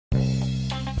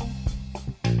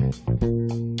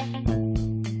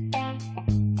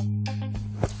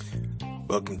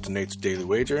Welcome to Nate's Daily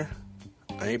Wager.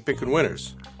 I ain't picking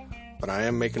winners, but I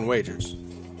am making wagers.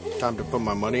 Time to put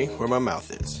my money where my mouth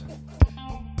is.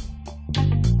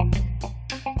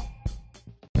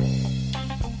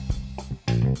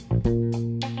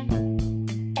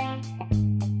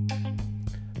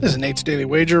 This is Nate's Daily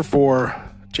Wager for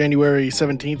January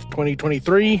 17th,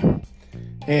 2023.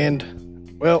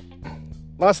 And, well,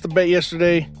 lost the bet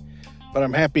yesterday, but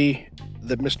I'm happy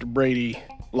that Mr. Brady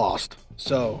lost.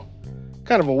 So,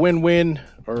 kind of a win-win,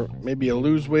 or maybe a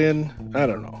lose-win. I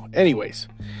don't know. Anyways,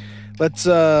 let's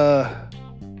get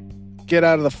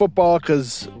out of the football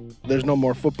because there's no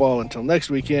more football until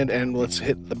next weekend. And let's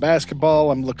hit the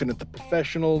basketball. I'm looking at the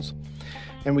professionals.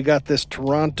 And we got this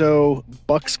Toronto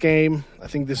Bucks game. I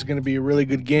think this is going to be a really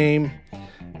good game.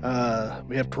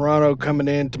 We have Toronto coming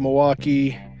in to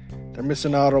Milwaukee. They're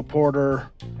missing Otto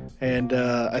Porter. And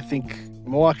I think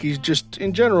Milwaukee's just,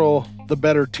 in general, the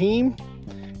better team.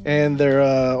 And they're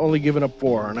only giving up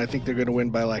 4. And I think they're going to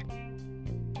win by like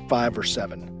 5 or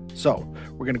 7. So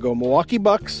we're going to go Milwaukee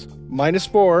Bucks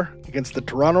 -4 against the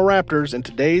Toronto Raptors in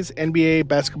today's NBA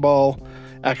basketball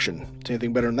action. See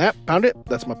anything better than that? Pound it.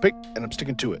 That's my pick, and I'm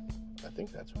sticking to it. I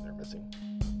think that's what they're missing.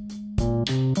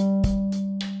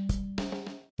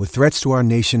 With threats to our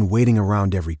nation waiting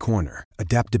around every corner,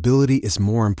 adaptability is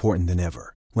more important than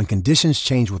ever. When conditions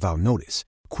change without notice,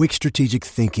 quick strategic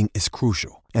thinking is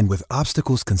crucial. And with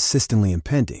obstacles consistently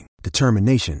impending,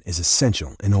 determination is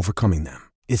essential in overcoming them.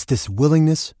 It's this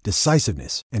willingness,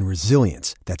 decisiveness, and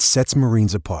resilience that sets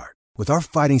Marines apart. With our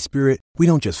fighting spirit, we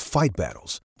don't just fight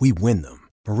battles, we win them.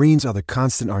 Marines are the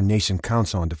constant our nation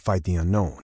counts on to fight the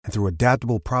unknown. And through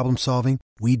adaptable problem solving,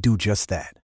 we do just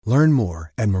that. Learn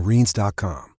more at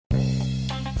marines.com.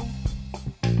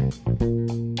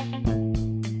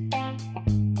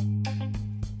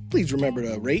 Please remember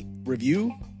to rate,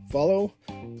 review, follow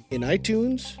in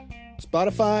iTunes,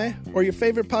 Spotify, or your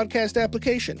favorite podcast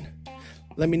application.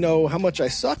 Let me know how much I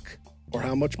suck or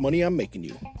how much money I'm making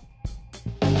you.